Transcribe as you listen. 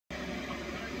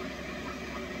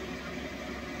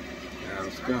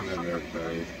How's it going,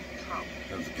 everybody?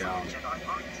 How's it going?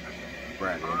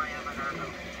 Brand new.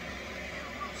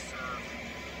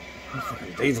 The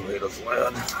fucking diesel heater's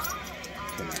loud.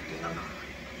 Turn that down.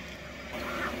 I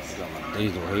got my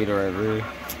diesel heater over here.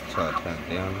 Try to turn it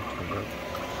down.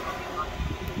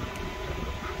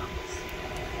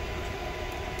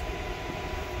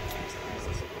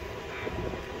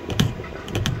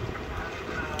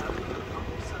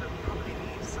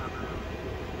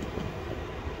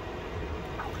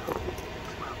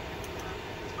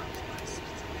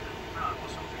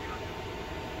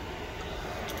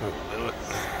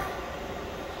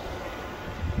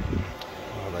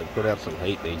 Well, they put out some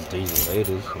heat, these diesel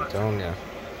heaters, I'm telling you.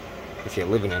 If you're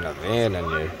living in a van and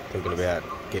you're thinking about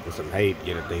getting some heat,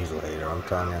 get a diesel heater, I'm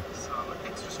telling you.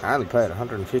 I only paid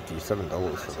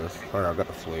 $157 for this. Sorry, I got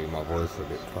the flu, my voice is a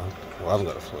bit fucked. Well, I haven't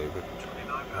got the flu, but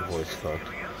my voice is fucked.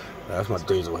 That's my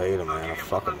diesel heater, man. I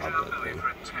fucking love that thing.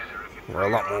 We're a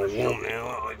lot more warm now,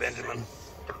 aren't we, Benjamin?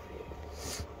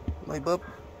 Hey, bub.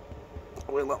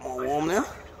 We're a lot more warm now?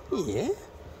 Yeah.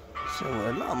 So we're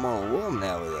a lot more warm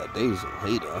now with our diesel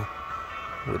heater.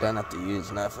 We don't have to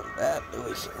use nothing bad, do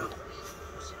we, son?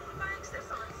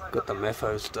 Got the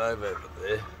Mefo stove over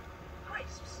there.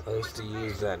 I used to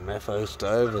use that Mefo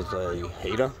stove as a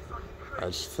heater. I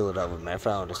just fill it up with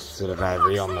Mefo and just sit it over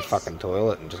here on the fucking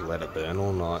toilet and just let it burn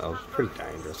all night. It was pretty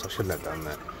dangerous. I shouldn't have done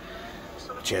that.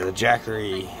 But yeah, the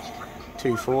Jackery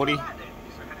 240.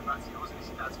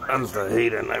 Runs the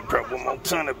heater, no problem. I'll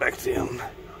turn it back down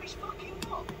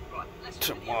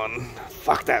to 1.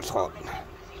 Fuck, that's hot.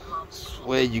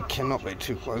 Swear you cannot be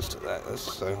too close to that. That's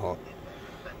so hot.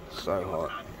 So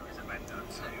hot.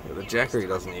 Yeah, the Jackery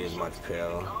doesn't use much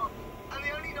power.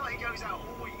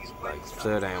 Like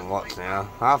 13 watts now.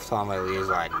 Half time I use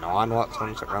like 9 watts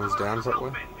once it runs down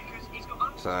properly.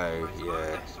 So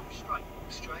yeah.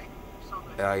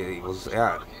 I was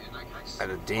out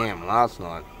at a dam last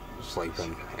night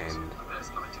sleeping and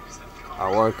I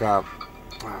woke up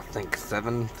I think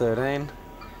 7:13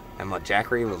 and my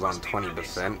Jackery was on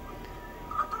 20%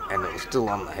 and it was still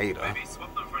on the heater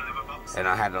and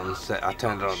I had it on set. I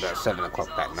turned it on about 7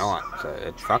 o'clock that night, so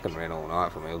it fucking ran all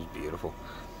night for me. It was beautiful.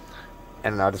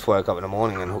 And I just woke up in the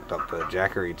morning and hooked up the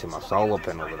Jackery to my solar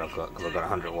panel that I've got, because I've got a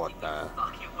 100-watt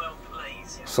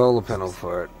solar panel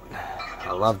for it.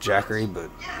 I love Jackery, but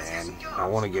man, I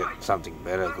want to get something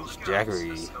better, because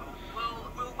Jackery,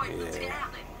 yeah,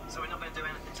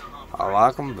 I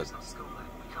like them, but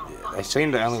yeah, they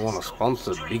seem to only want to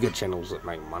sponsor bigger channels that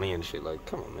make money and shit. Like,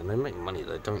 come on, man, they make money.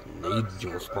 They don't need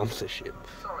your sponsorship.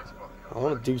 I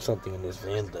want to do something in this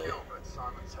van, though.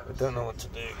 I don't know what to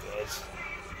do, guys.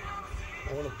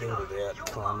 I want to build it out,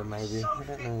 kinda, maybe. I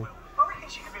don't know.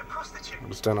 I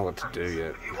just don't know what to do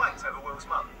yet.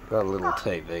 Got a little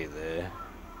TV there.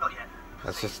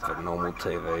 That's just for normal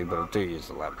TV, but I do use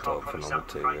the laptop for normal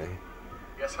TV.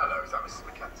 Yes, hello, is that Mrs.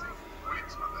 McKenzie?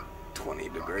 20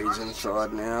 degrees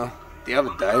inside now. The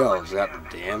other day I was out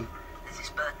the dam,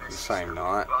 the same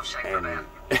night, and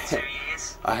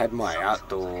I had my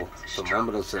outdoor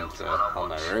thermometer sensor on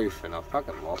the roof and I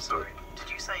fucking lost it.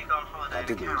 I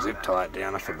didn't zip tie it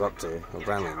down, I forgot to. It was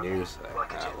only new, so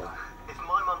well. If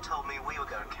my mum told me we were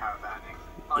going caravanning,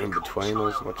 in between I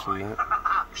was watching that.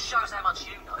 Shows how much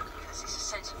you know, because it's a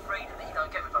sense of freedom that you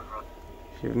don't get with other.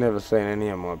 If you've never seen any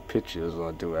of my pictures,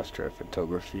 I do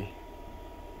astrophotography.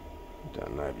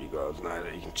 Don't know if you guys know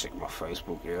that. You can check my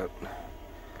Facebook out.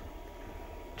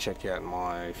 Check out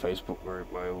my Facebook group.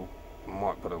 I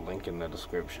might put a link in the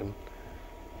description.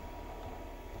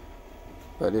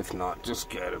 But if not, just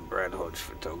go to Brad Hodge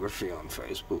Photography on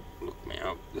Facebook. Look me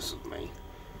up. This is me.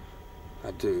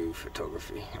 I do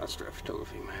photography,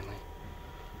 astrophotography mainly.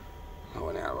 I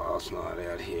went out last night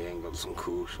out here and got some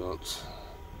cool shots.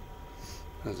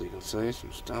 As you can see,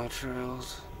 some star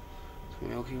trails, some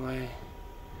Milky Way.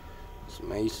 It's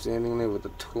me standing there with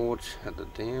a torch at the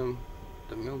dam,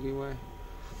 the Milky Way.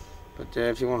 But yeah,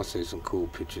 if you want to see some cool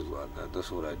pictures like that,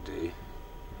 that's what I do.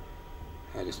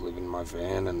 I just live in my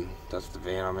van, and that's the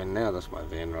van I'm in now. That's my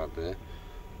van right there.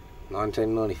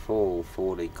 1994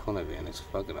 Ford Econo van. It's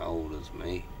fucking old as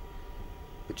me.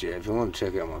 But yeah, if you want to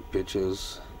check out my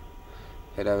pictures,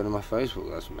 head over to my Facebook.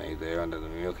 That's me there under the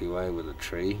Milky Way with a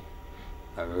tree.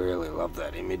 I really love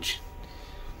that image.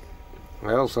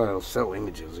 I also sell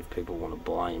images if people want to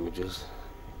buy images.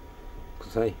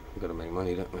 Because hey, we've got to make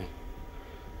money, don't we?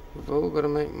 We've all got to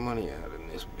make money out in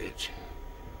this bitch.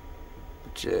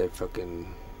 But yeah,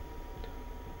 fucking...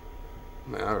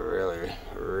 Man, I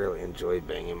really enjoy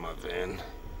being in my van.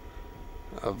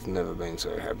 I've never been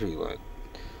so happy, like...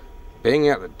 Being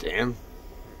out the dam,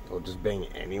 or just being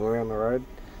anywhere on the road,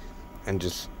 and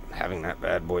just having that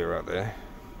bad boy right there.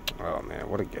 Oh man,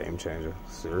 what a game changer.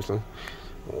 Seriously,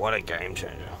 what a game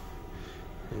changer.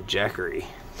 And jackery,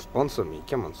 sponsor me.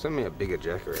 Come on, send me a bigger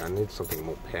jackery. I need something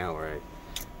more power, eh?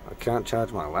 I can't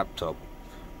charge my laptop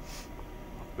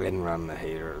and run the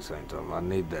heater at the same time. I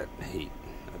need that heat.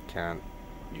 I can't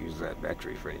use that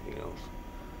battery for anything else.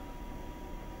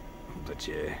 But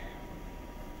yeah,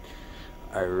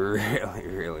 I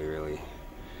really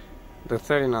the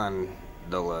 $39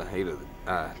 heater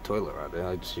toilet right there,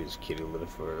 I just use kitty litter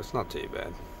for it. It's not too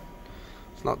bad.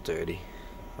 It's not dirty.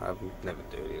 I've never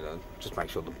dirtied it. Just make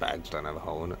sure the bags don't have a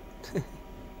hole in it.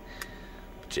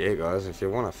 But yeah guys, if you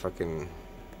want to fucking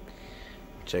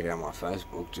check out my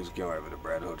Facebook, just go over to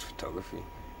Brad Hodge Photography.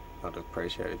 I'd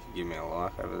appreciate it if you give me a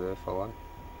like over there if I like.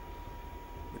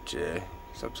 But yeah,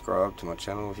 subscribe to my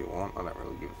channel if you want. I don't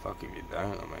really give a fuck if you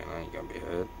don't. I mean, I ain't gonna be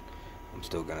hurt. I'm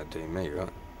still gonna do me, right?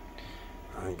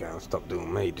 I ain't gonna stop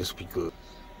doing me just because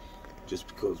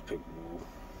people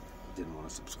didn't want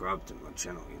to subscribe to my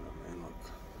channel, you know what I mean? Like,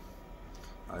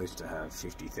 I used to have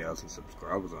 50,000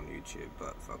 subscribers on YouTube,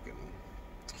 but fucking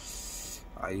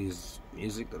I use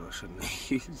music that I shouldn't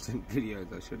have used and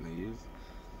videos I shouldn't have used.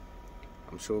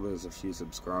 I'm sure there's a few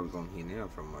subscribers on here now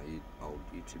from my old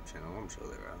YouTube channel. I'm sure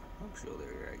there are. I'm sure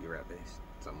you're out there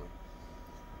somewhere.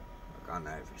 Like, I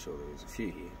know for sure there's a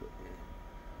few here, but yeah.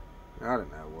 I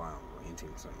don't know why I'm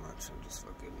ranting so much. I'm just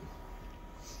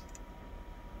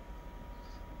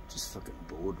fucking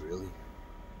bored, really.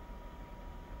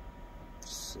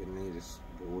 Just sitting here, just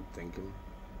bored, thinking,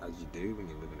 as you do when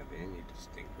you live in a van. You just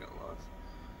think about life.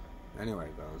 Anyway,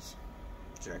 guys,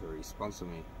 jackery, sponsor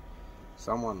me.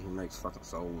 Someone who makes fucking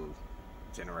solar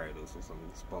generators or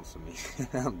something, sponsor me.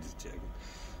 I'm just joking.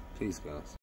 Peace, guys.